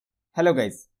Hello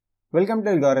guys, welcome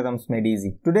to Algorithms Made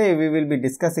Easy. Today we will be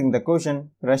discussing the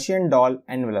question Russian doll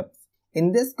envelopes.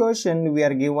 In this question we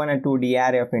are given a 2D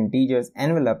array of integers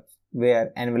envelopes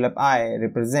where envelope I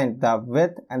represents the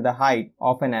width and the height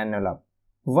of an envelope.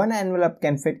 One envelope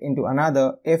can fit into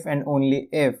another if and only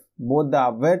if both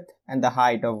the width and the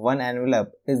height of one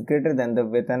envelope is greater than the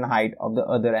width and height of the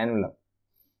other envelope.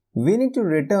 We need to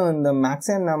return the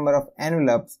maximum number of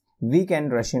envelopes we can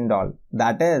Russian doll,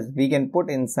 that is, we can put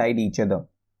inside each other.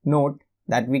 Note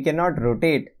that we cannot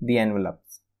rotate the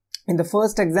envelopes. In the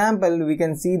first example, we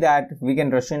can see that we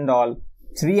can Russian doll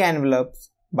 3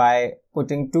 envelopes by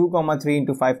putting 2, 3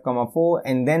 into 5, 4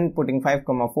 and then putting 5,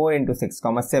 4 into 6,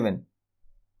 7.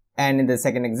 And in the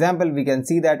second example, we can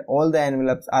see that all the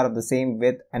envelopes are of the same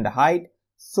width and height,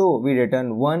 so we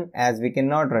return 1 as we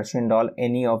cannot Russian doll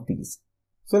any of these.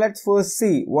 So let's first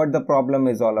see what the problem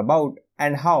is all about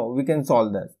and how we can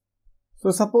solve this.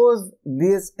 So suppose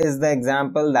this is the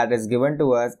example that is given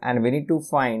to us and we need to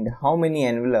find how many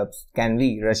envelopes can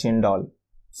we Russian doll.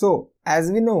 So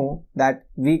as we know that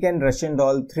we can Russian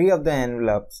doll 3 of the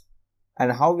envelopes,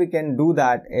 and how we can do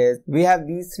that is we have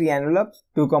these 3 envelopes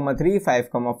 2, 3, 5,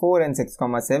 4 and 6,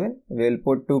 7. We will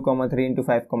put 2, 3 into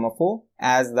 5, 4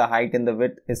 as the height and the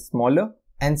width is smaller.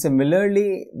 And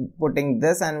similarly putting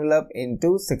this envelope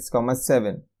into 6,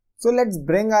 7. So let's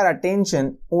bring our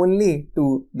attention only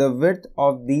to the width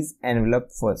of these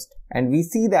envelopes first. And we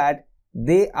see that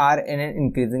they are in an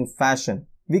increasing fashion.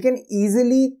 We can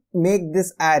easily make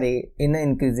this array in an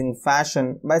increasing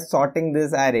fashion by sorting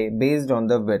this array based on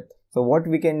the width. So what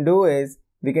we can do is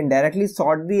we can directly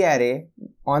sort the array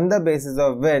on the basis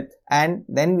of width and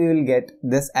then we will get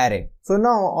this array. So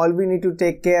now all we need to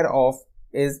take care of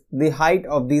is the height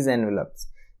of these envelopes.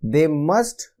 They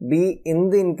must be in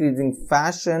the increasing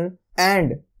fashion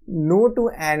and no two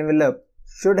envelopes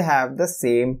should have the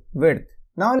same width.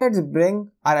 Now let's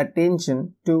bring our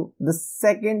attention to the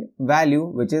second value,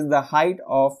 which is the height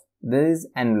of these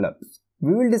envelopes.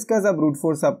 We will discuss a brute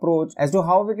force approach as to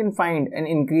how we can find an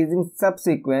increasing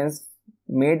subsequence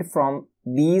made from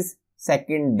these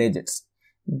second digits.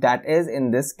 That is,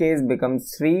 in this case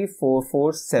becomes 3, 4,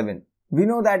 4, 7. We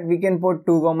know that we can put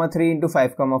 2, 3 into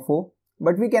 5, 4,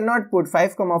 but we cannot put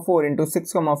 5, 4 into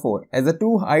 6, 4 as the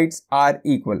two heights are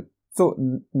equal. So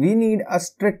we need a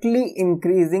strictly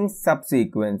increasing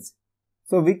subsequence.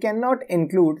 So we cannot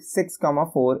include 6,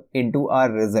 4 into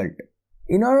our result.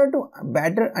 In order to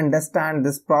better understand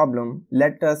this problem,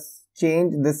 let us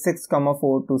change the 6,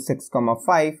 4 to 6,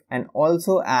 5 and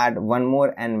also add one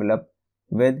more envelope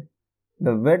with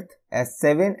the width as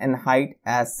 7 and height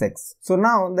as 6. So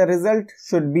now the result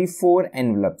should be 4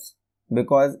 envelopes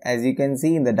because as you can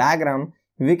see in the diagram,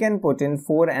 we can put in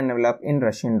 4 envelopes in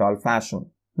Russian doll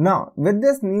fashion. Now with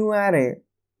this new array,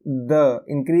 the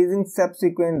increasing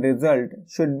subsequent result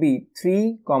should be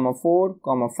 3, 4,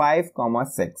 5,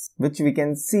 6, which we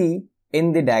can see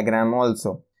in the diagram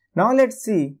also. Now let's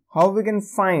see how we can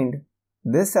find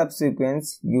this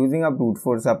subsequence using a brute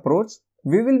force approach.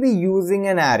 We will be using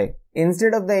an array.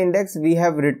 Instead of the index, we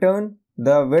have returned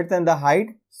the width and the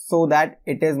height so that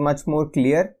it is much more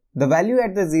clear. The value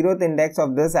at the 0th index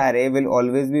of this array will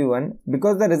always be 1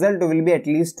 because the result will be at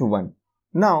least 1.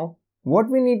 Now, what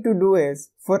we need to do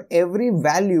is for every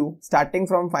value starting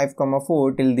from 5,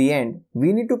 4 till the end,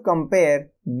 we need to compare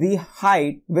the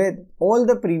height with all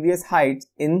the previous heights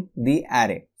in the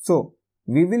array. So,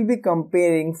 we will be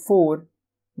comparing 4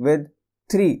 with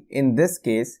 3 in this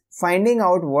case, finding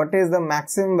out what is the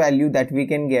maximum value that we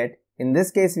can get. In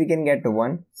this case we can get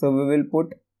 1, so we will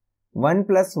put 1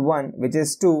 plus 1 which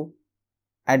is 2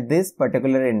 at this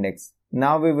particular index.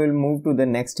 Now we will move to the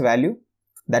next value,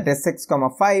 that is 6,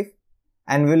 5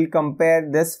 and we'll compare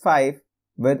this 5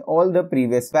 with all the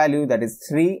previous value, that is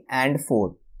 3 and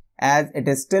 4. As it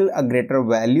is still a greater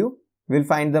value, we'll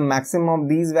find the maximum of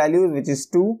these values which is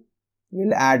 2.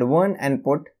 We'll add 1 and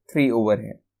put 3 over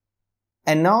here.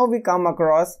 And now we come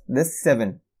across this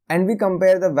 7 and we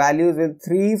compare the values with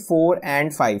 3, 4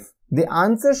 and 5. The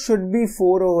answer should be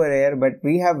 4 over here, but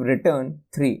we have returned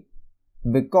 3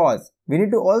 because we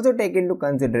need to also take into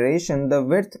consideration the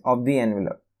width of the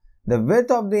envelope. The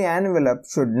width of the envelope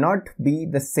should not be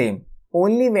the same.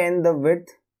 Only when the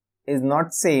width is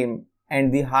not same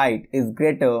and the height is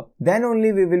greater, then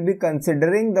only we will be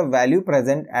considering the value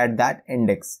present at that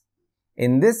index.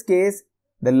 In this case,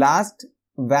 the last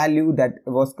value that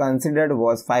was considered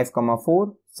was 5,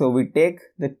 4. So we take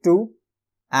the 2,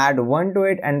 add 1 to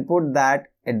it and put that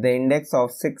at the index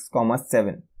of 6,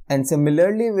 7. And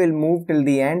similarly, we'll move till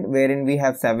the end wherein we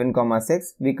have 7,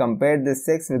 6. We compare this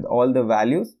 6 with all the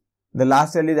values. The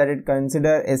last value that it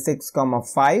consider is 6,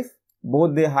 5.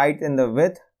 Both the height and the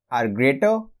width are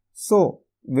greater. So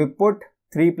we put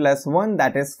 3 plus 1,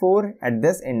 that is 4 at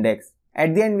this index.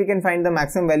 At the end we can find the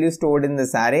maximum value stored in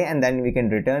this array and then we can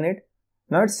return it.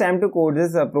 Now it's time to code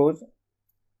this approach.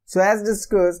 So as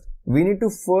discussed, we need to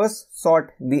first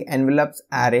sort the envelopes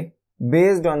array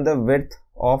based on the width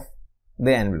of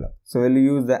the envelope. So we'll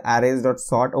use the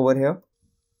arrays.sort over here.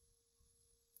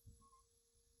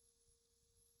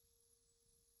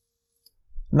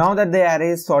 Now that the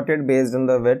array is sorted based on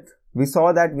the width, we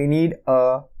saw that we need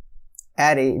a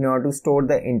array in order to store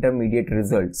the intermediate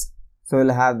results. So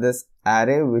we'll have this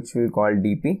array which we'll call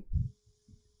dp.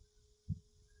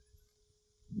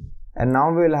 And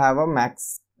now we will have a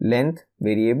max length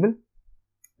variable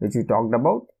which we talked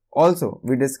about. Also,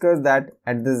 we discussed that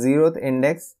at the 0th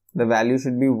index, the value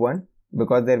should be 1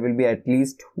 because there will be at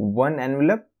least one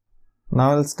envelope.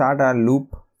 Now we'll start our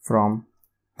loop from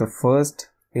the first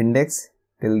index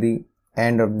till the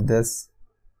end of this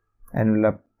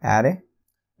envelope array.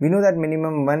 We know that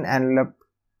minimum one envelope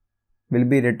will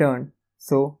be returned.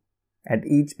 So at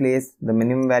each place, the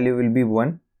minimum value will be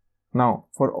 1. Now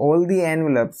for all the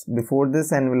envelopes before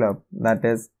this envelope, that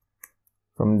is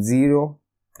from 0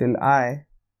 till I,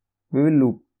 we will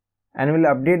loop and will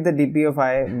update the dp of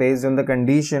I based on the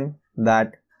condition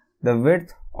that the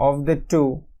width of the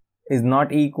two is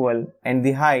not equal and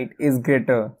the height is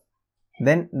greater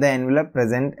than the envelope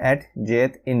present at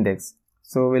jth index.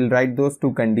 So we'll write those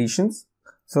two conditions.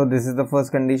 So this is the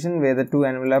first condition where the two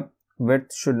envelope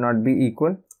width should not be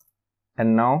equal.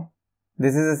 And now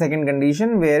this is the second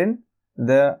condition wherein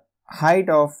the height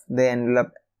of the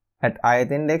envelope at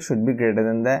ith index should be greater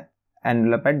than the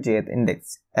envelope at jth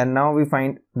index. And now we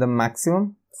find the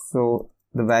maximum. So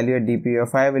the value at dp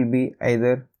of I will be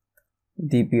either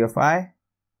dp of I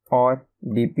or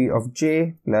dp of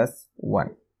j plus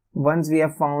 1. Once we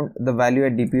have found the value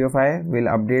at dp of I, we'll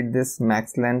update this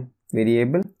max length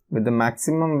variable with the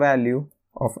maximum value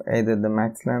of either the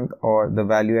max length or the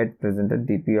value at present at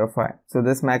dp of I. So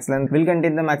this max length will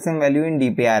contain the maximum value in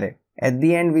dp array. At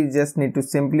the end, we just need to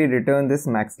simply return this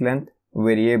max length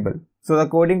variable. So the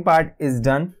coding part is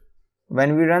done.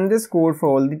 When we run this code for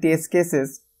all the test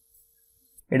cases,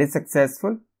 it is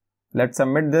successful. Let's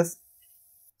submit this.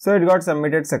 So it got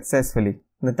submitted successfully.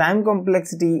 The time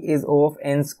complexity is O of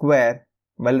n square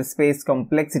while the space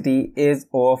complexity is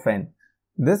O of n.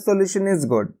 This solution is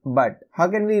good, but how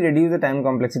can we reduce the time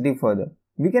complexity further?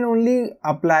 We can only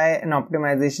apply an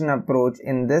optimization approach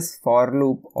in this for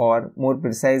loop, or more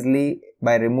precisely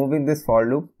by removing this for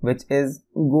loop which is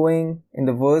going in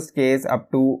the worst case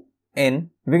up to n.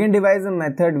 We can devise a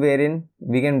method wherein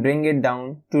we can bring it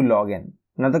down to log n.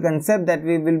 Now the concept that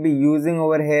we will be using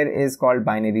over here is called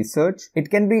binary search. It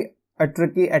can be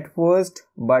tricky at first,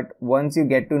 but once you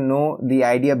get to know the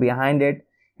idea behind it,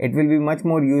 it will be much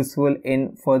more useful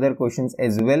in further questions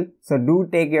as well. So do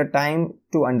take your time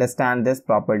to understand this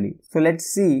properly. So let's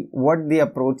see what the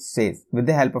approach says with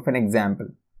the help of an example.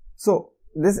 So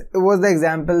this was the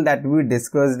example that we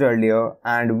discussed earlier,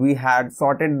 and we had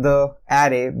sorted the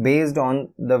array based on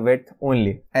the width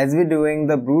only as we're doing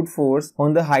the brute force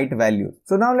on the height value.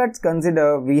 So now let's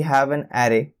consider we have an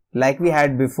array like we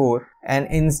had before, and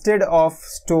instead of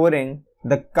storing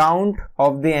the count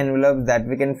of the envelopes that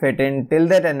we can fit in till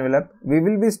that envelope, we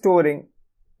will be storing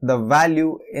the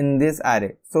value in this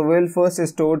array. So we will first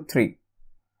store 3.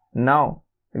 Now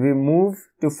we move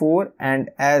to 4, and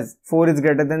as 4 is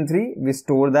greater than 3, we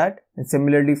store that, and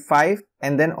similarly 5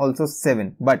 and then also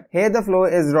 7. But here the flow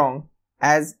is wrong,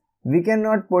 as we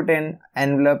cannot put in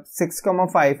envelope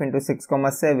 6,5 into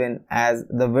 6,7 as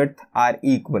the width are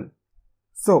equal.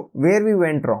 So where we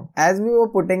went wrong? As we were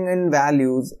putting in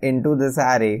values into this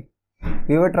array,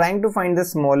 we were trying to find the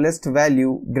smallest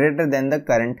value greater than the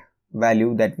current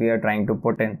value that we are trying to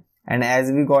put in. And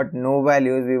as we got no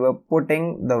values, we were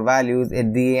putting the values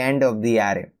at the end of the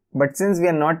array. But since we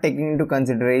are not taking into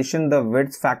consideration the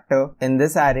width factor in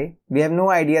this array, we have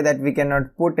no idea that we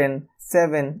cannot put in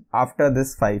 7 after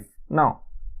this 5. Now,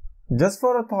 just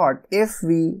for a thought, if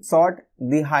we sort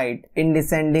the height in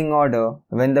descending order,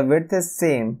 when the width is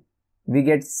same, we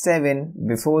get 7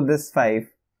 before this 5,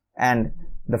 and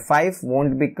the 5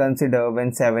 won't be considered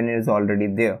when 7 is already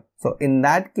there. So in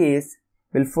that case,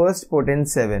 we'll first put in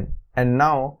 7, and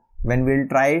now when we'll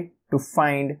try to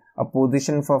find a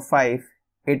position for 5,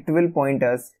 it will point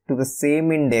us to the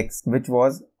same index which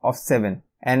was of 7.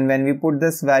 And when we put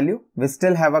this value, we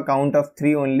still have a count of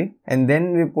 3 only, and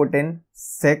then we put in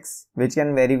 6, which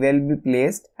can very well be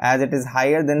placed as it is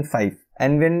higher than 5.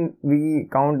 And when we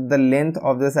count the length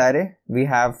of this array, we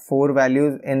have 4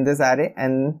 values in this array,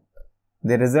 and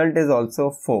the result is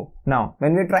also 4. Now,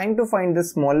 when we're trying to find the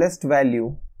smallest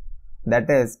value, that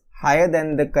is higher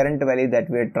than the current value that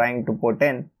we are trying to put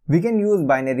in, we can use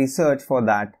binary search for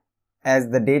that, as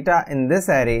the data in this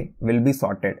array will be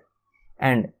sorted.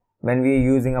 And when we are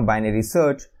using a binary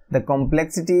search, the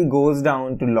complexity goes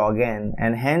down to log n,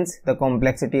 and hence the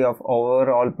complexity of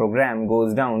overall program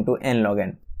goes down to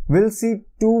nLogN. We'll see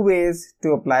two ways to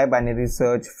apply binary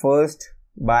search. First,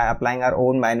 by applying our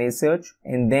own binary search,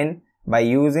 and then by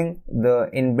using the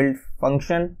inbuilt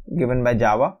function given by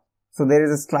Java. So there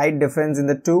is a slight difference in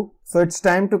the two. So it's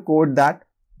time to code that.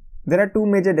 There are two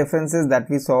major differences that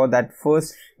we saw. That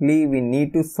firstly, we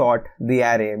need to sort the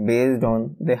array based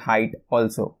on the height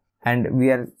also. And we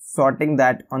are sorting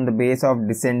that on the base of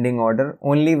descending order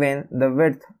only when the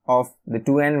width of the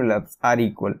two envelopes are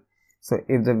equal. So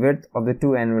if the width of the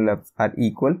two envelopes are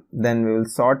equal, then we will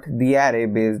sort the array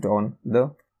based on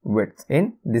the width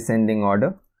in descending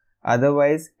order.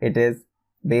 Otherwise, it is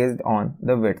based on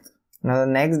the width. Now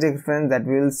the next difference that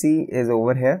we will see is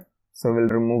over here. So we'll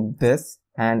remove this,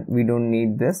 and we don't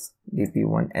need this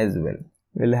dp1 as well.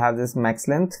 We'll have this max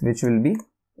length, which will be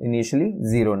initially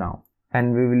 0 now.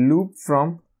 And we will loop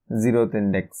from 0th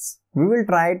index. We will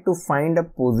try to find a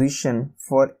position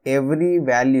for every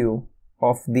value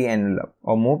of the envelope,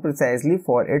 or more precisely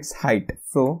for its height.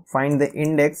 So find the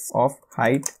index of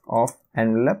height of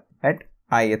envelope at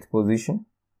ith position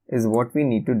is what we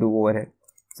need to do over here.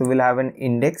 So we'll have an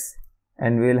index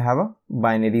and we'll have a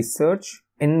binary search.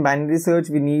 In binary search,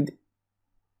 we need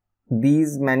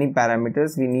these many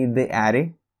parameters. We need the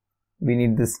array, we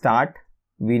need the start,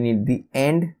 we need the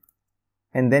end,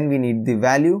 and then we need the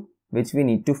value which we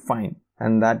need to find.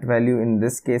 And that value in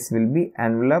this case will be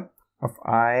envelope of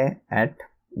I at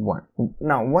 1.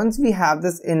 Now once we have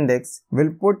this index,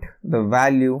 we'll put the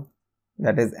value,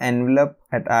 that is envelope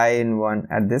at I in 1,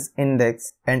 at this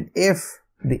index, and if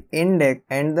the index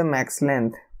and the max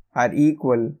length are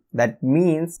equal, that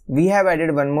means we have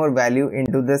added one more value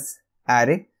into this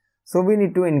array, so we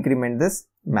need to increment this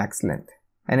max length,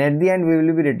 and at the end we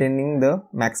will be returning the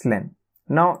max length.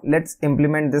 Now let's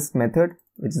implement this method,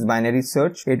 which is binary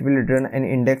search. It will return an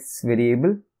index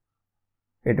variable.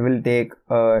 It will take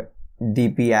a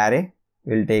dp array,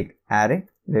 will take array,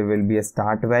 there will be a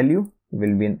start value,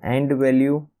 will be an end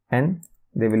value, and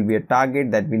there will be a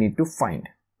target that we need to find.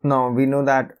 Now we know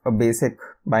that a basic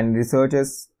binary search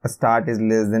is a start is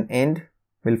less than end.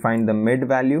 We'll find the mid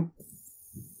value.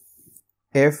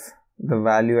 If the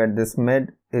value at this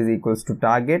mid is equals to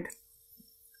target,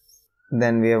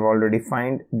 then we have already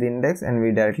find the index and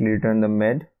we directly return the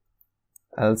mid.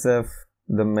 Else if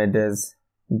the mid is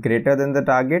greater than the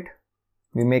target,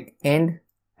 we make end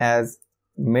as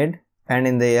mid, and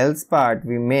in the else part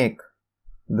we make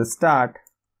the start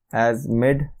as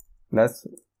mid plus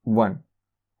 1.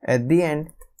 At the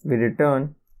end we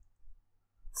return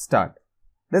start.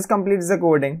 This completes the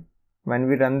coding. When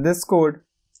we run this code,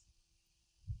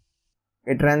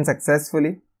 it runs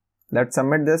successfully. Let's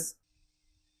submit this.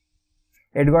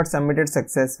 It got submitted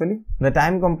successfully. The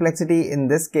time complexity in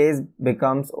this case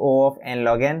becomes O of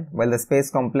nLogN, while the space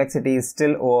complexity is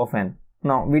still O of n.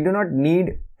 Now we do not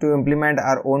need to implement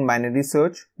our own binary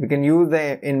search. We can use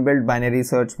the inbuilt binary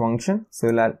search function. So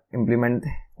we'll implement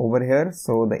over here.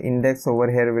 So the index over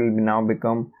here will now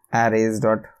become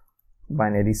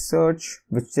arrays.binary search,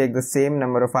 which take the same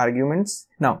number of arguments.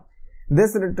 Now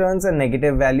this returns a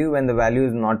negative value when the value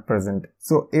is not present.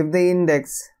 So if the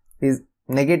index is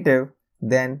negative,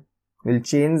 then we'll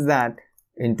change that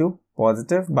into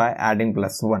positive by adding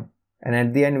 +1, and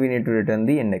at the end we need to return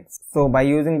the index. So by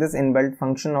using this inbuilt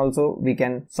function also we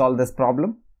can solve this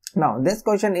problem. Now this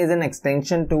question is an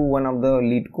extension to one of the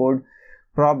Leetcode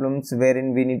problems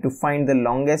wherein we need to find the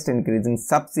longest increasing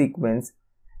subsequence,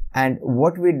 and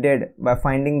what we did by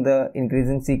finding the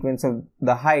increasing sequence of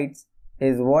the heights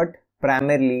is what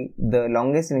primarily the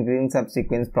longest increasing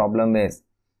subsequence problem is.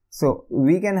 So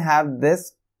we can have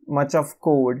this much of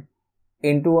code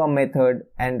into a method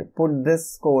and put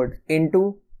this code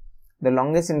into the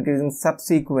longest increasing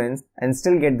subsequence and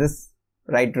still get this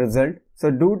right result. So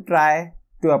do try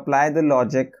to apply the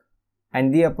logic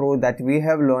and the approach that we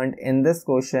have learned in this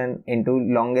question into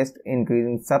longest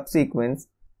increasing subsequence.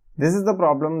 This is the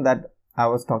problem that I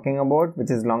was talking about,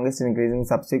 which is longest increasing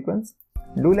subsequence.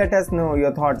 Do let us know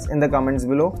your thoughts in the comments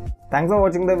below. Thanks for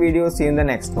watching the video. See you in the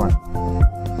next one.